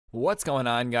What's going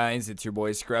on, guys? It's your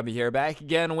boy Scrubae here, back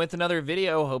again with another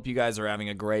video. Hope you guys are having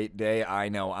a great day. I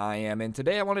know I am. And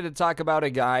today I wanted to talk about a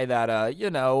guy that,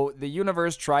 the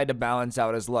universe tried to balance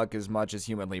out his luck as much as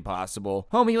humanly possible.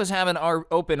 Homie was having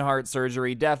open heart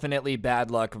surgery, definitely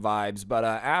bad luck vibes, but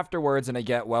afterwards in a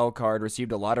get well card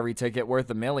received a lottery ticket worth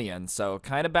 $1 million, so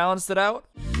kind of balanced it out.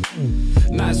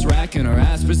 Nice racking her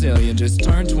ass Brazilian, just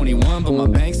turned 21, but my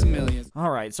bank's a million.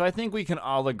 Alright, so I think we can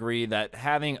all agree that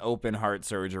having open heart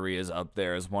surgery is up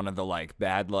there as one of the,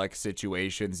 bad luck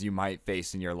situations you might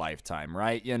face in your lifetime,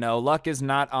 right? You know, luck is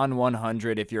not on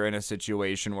 100 if you're in a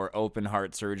situation where open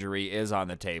heart surgery is on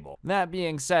the table. That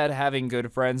being said, having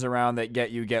good friends around that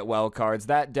get you get well cards,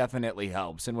 that definitely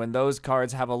helps. And when those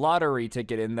cards have a lottery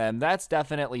ticket in them, that's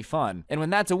definitely fun. And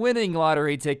when that's a winning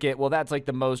lottery ticket, well, that's like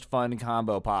the most fun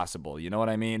combo possible, you know what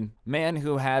I mean? Man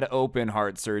who had open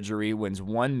heart surgery wins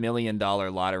 $1 million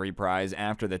lottery prize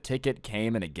after the ticket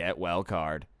came in a get well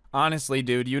card. Honestly,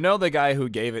 dude, you know the guy who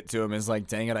gave it to him is like,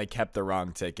 dang it, I kept the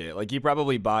wrong ticket. Like, he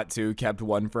probably bought two, kept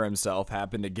one for himself,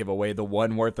 happened to give away the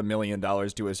one worth $1 million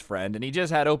to his friend, and he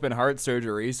just had open heart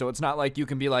surgery, so it's not like you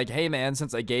can be like, hey man,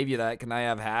 since I gave you that, can I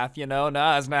have half? You know,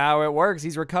 nah, that's not how it works.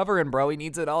 He's recovering, bro. He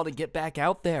needs it all to get back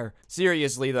out there.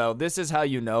 Seriously, though, this is how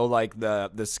you know, like, the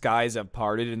skies have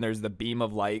parted and there's the beam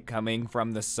of light coming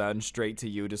from the sun straight to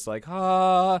you, just like,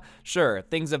 sure,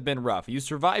 things have been rough. You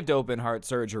survived open heart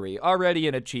surgery, already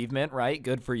an achievement, right?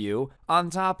 Good for you. On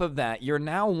top of that, you're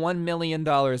now $1 million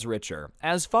richer.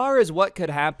 As far as what could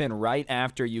happen right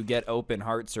after you get open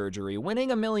heart surgery, winning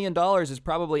 $1 million is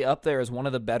probably up there as one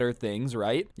of the better things,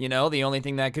 right? You know, the only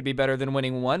thing that could be better than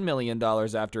winning $1 million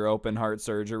after open heart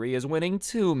surgery is winning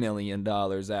 $2 million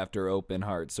after open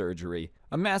heart surgery.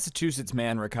 A Massachusetts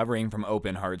man recovering from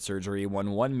open heart surgery won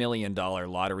 $1 million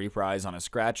lottery prize on a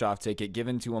scratch-off ticket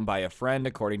given to him by a friend,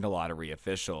 according to lottery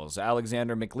officials.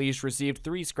 Alexander McLeish received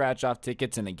 3 scratch-off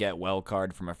tickets and a get-well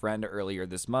card from a friend earlier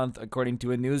this month, according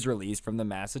to a news release from the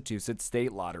Massachusetts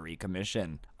State Lottery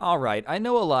Commission. Alright, I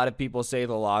know a lot of people say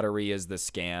the lottery is the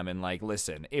scam, and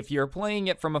listen, if you're playing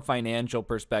it from a financial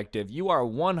perspective, you are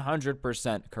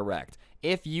 100% correct.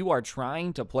 If you are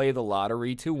trying to play the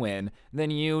lottery to win,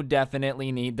 then you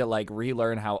definitely need to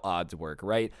relearn how odds work,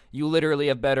 right? You literally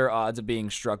have better odds of being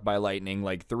struck by lightning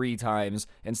 3 times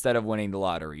instead of winning the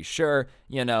lottery. Sure,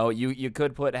 you know, you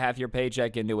could put half your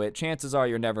paycheck into it. Chances are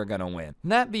you're never gonna win.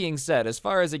 That being said, as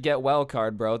far as a get well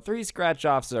card, bro, 3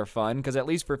 scratch-offs are fun because at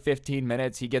least for 15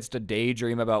 minutes he gets to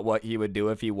daydream about what he would do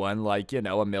if he won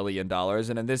 $1 million,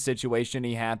 and in this situation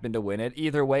he happened to win it.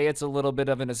 Either way, it's a little bit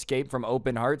of an escape from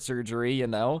open heart surgery, you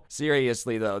know?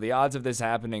 Seriously though, the odds of this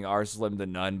happening are slim to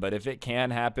none, but if it can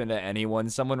happen to anyone,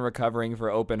 someone recovering for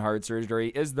open heart surgery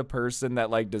is the person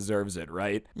that deserves it,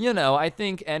 right? You know, I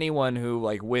think anyone who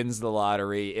wins the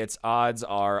lottery, it's odds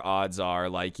are,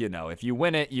 if you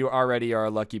win it, you already are a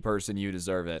lucky person, you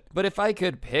deserve it. But if I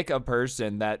could pick a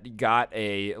person that got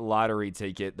a lottery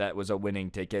ticket that was a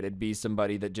winning ticket, it'd be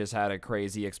somebody that just had a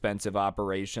crazy expensive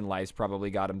operation. Life's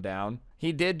probably got him down.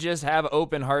 He did just have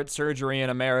open heart surgery in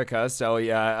America, so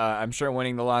yeah, I'm sure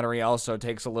winning the lottery also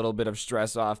takes a little bit of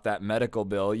stress off that medical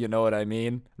bill, you know what I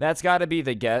mean? That's gotta be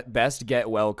the best get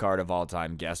well card of all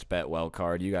time, guest bet well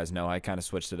card. You guys know I kind of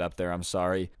switched it up there, I'm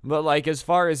sorry. But as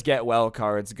far as get well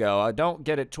cards go, don't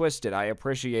get it twisted. I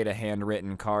appreciate a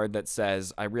handwritten card that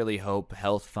says, I really hope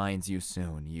health finds you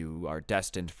soon. You are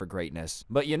destined for greatness.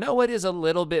 But you know what is a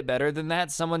little bit better than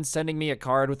that? Someone sending me a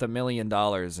card with $1 million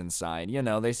inside. You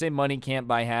know, they say money can't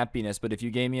buy happiness, but if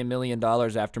you gave me $1 million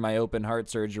after my open heart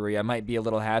surgery, I might be a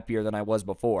little happier than I was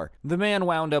before. The man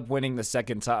wound up winning the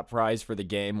second top prize for the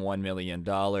game, $1 million.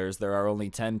 There are only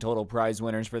 10 total prize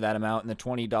winners for that amount in the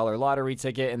 $20 lottery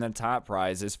ticket, and the top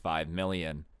prize is $5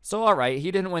 million. So alright,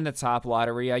 he didn't win the top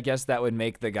lottery. I guess that would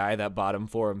make the guy that bought him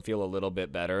for him feel a little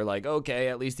bit better. Okay,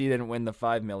 at least he didn't win the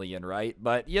 $5 million, right?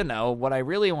 But, you know, what I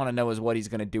really want to know is what he's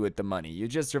gonna do with the money. You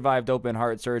just survived open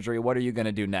heart surgery, what are you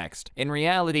gonna do next? In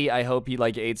reality, I hope he,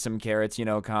 ate some carrots, you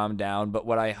know, calmed down, but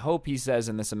what I hope he says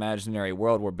in this imaginary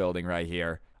world we're building right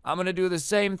here, I'm gonna do the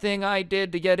same thing I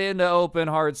did to get into open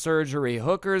heart surgery.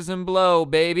 Hookers and blow,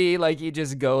 baby. He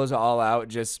just goes all out,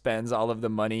 just spends all of the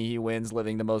money he wins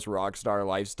living the most rock star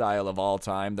lifestyle of all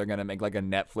time. They're gonna make a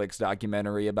Netflix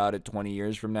documentary about it 20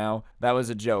 years from now. That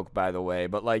was a joke, by the way,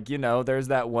 but you know, there's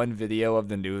that one video of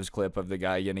the news clip of the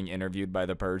guy getting interviewed by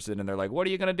the person, and they're like, what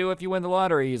are you gonna do if you win the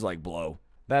lottery? He's like, blow.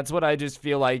 That's what I just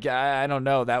feel like. I don't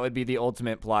know. That would be the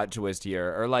ultimate plot twist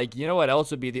here. Or like, you know what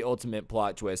else would be the ultimate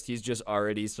plot twist? He's just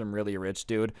already some really rich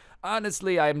dude.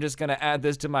 Honestly, I'm just gonna add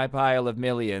this to my pile of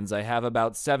millions. I have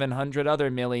about 700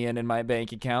 other million in my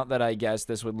bank account that I guess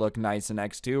this would look nice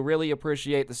next to. Really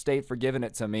appreciate the state for giving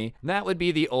it to me. That would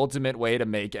be the ultimate way to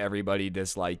make everybody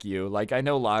dislike you. Like, I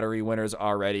know lottery winners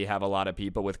already have a lot of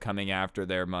people with coming after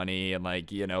their money and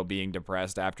like, you know, being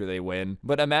depressed after they win.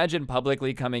 But imagine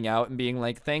publicly coming out and being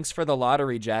like, thanks for the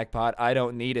lottery jackpot. I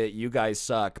don't need it. You guys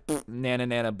suck. Nana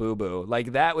nana boo boo.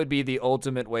 Like, that would be the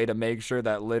ultimate way to make sure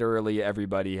that literally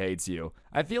everybody hates you.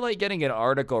 I feel like getting an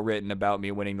article written about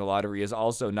me winning the lottery is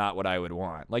also not what I would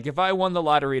want. Like, if I won the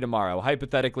lottery tomorrow,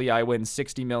 hypothetically I win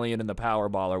 60 million in the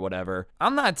Powerball or whatever,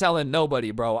 I'm not telling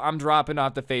nobody, bro. I'm dropping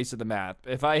off the face of the map.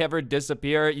 If I ever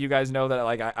disappear, you guys know that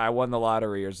like I won the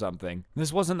lottery or something.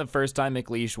 This wasn't the first time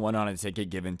McLeish won on a ticket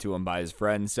given to him by his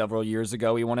friend. Several years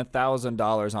ago, he won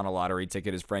 $1,000 on a lottery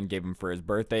ticket his friend gave him for his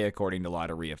birthday, according to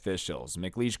lottery officials.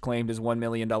 McLeish claimed his $1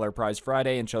 million prize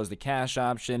Friday and chose the cash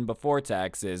option before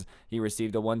taxes. He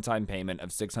received a one-time payment of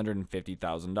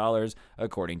 $650,000,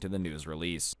 according to the news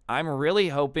release. I'm really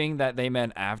hoping that they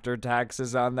meant after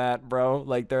taxes on that, bro.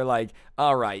 Like, they're like,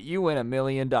 all right, you win $1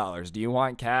 million. Do you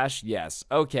want cash? Yes.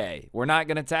 Okay, we're not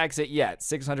gonna tax it yet.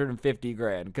 650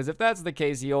 grand. Because if that's the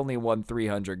case, he only won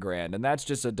 300 grand, and that's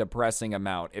just a depressing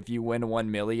amount. If you win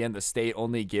 1 million, the state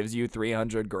only gives you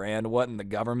 300 grand. What in the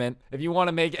government? If you want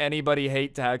to make anybody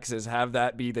hate taxes, have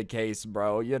that be the case,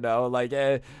 bro. You know, like,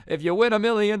 if you win $1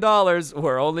 million,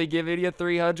 we're only giving you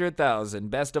 300,000.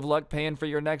 Best of luck paying for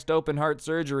your next open heart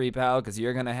surgery, pal, because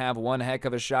you're gonna have one heck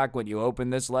of a shock when you open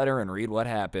this letter and read what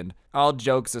happened. All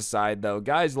jokes aside, though,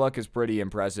 guy's luck is pretty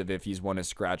impressive if he's won a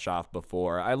scratch off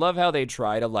before. I love how they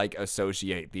try to like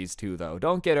associate these two, though.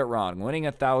 Don't get it wrong. Winning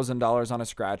 $1,000 on a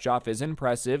scratch off is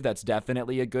impressive. That's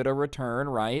definitely a good return,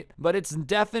 right? But it's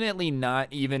definitely not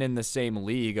even in the same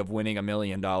league of winning $1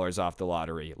 million off the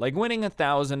lottery. Like, winning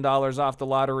 $1,000 off the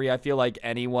lottery, I feel like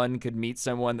anyone could meet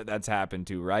someone that's happened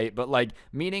to, right? But like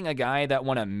meeting a guy that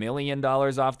won $1 million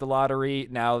off the lottery,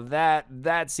 now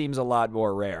that seems a lot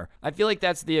more rare. I feel like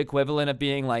that's the equivalent of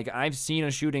being like, I've seen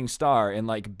a shooting star, and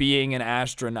like being an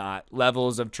astronaut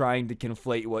levels of trying to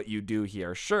conflate what you do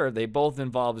here. Sure, they both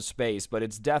involve space, but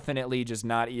it's definitely just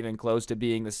not even close to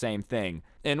being the same thing.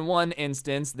 In one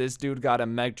instance, this dude got a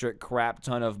metric crap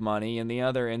ton of money. In the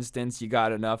other instance, you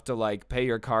got enough to like pay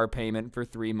your car payment for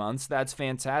 3 months. That's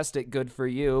fantastic, good for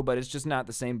you, but it's just not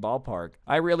the same ballpark.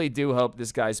 I really do hope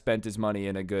this guy spent his money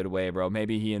in a good way, bro.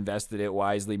 Maybe he invested it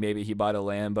wisely, maybe he bought a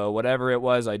Lambo, whatever it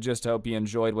was. I just hope he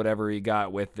enjoyed whatever he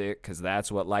got with it, because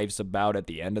that's what life's about at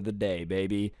the end of the day,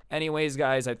 baby. Anyways,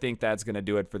 guys, I think that's gonna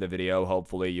do it for the video.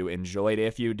 Hopefully you enjoyed.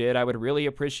 If you did, I would really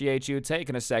appreciate you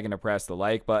taking a second to press the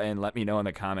like button. Let me know in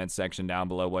the comments section down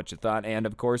below what you thought, and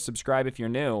of course subscribe if you're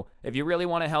new. If you really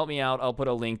want to help me out, I'll put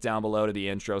a link down below to the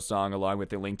intro song along with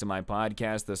the link to my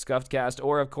podcast, The Scuffed Cast,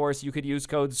 or of course you could use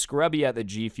code Scrubae at the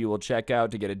G Fuel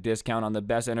checkout to get a discount on the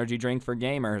best energy drink for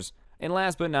gamers. And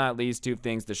last but not least, two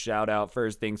things to shout out.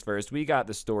 First things first, we got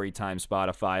the Storytime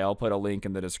Spotify. I'll put a link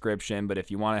in the description, but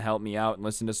if you want to help me out and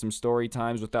listen to some story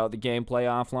times without the gameplay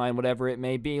offline, whatever it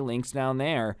may be, links down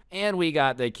there. And we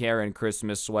got the Karen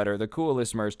Christmas sweater, the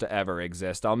coolest merch to ever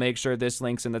exist. I'll make sure this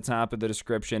link's in the top of the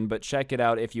description, but check it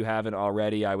out if you haven't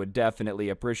already. I would definitely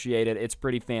appreciate it. It's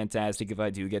pretty fantastic if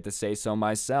I do get to say so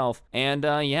myself. And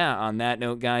yeah, on that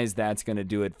note, guys, that's gonna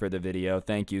do it for the video.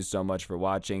 Thank you so much for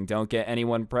watching. Don't get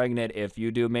anyone pregnant. If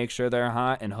you do, make sure they're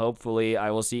hot, and hopefully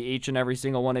I will see each and every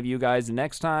single one of you guys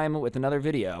next time with another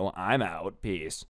video. I'm out. Peace.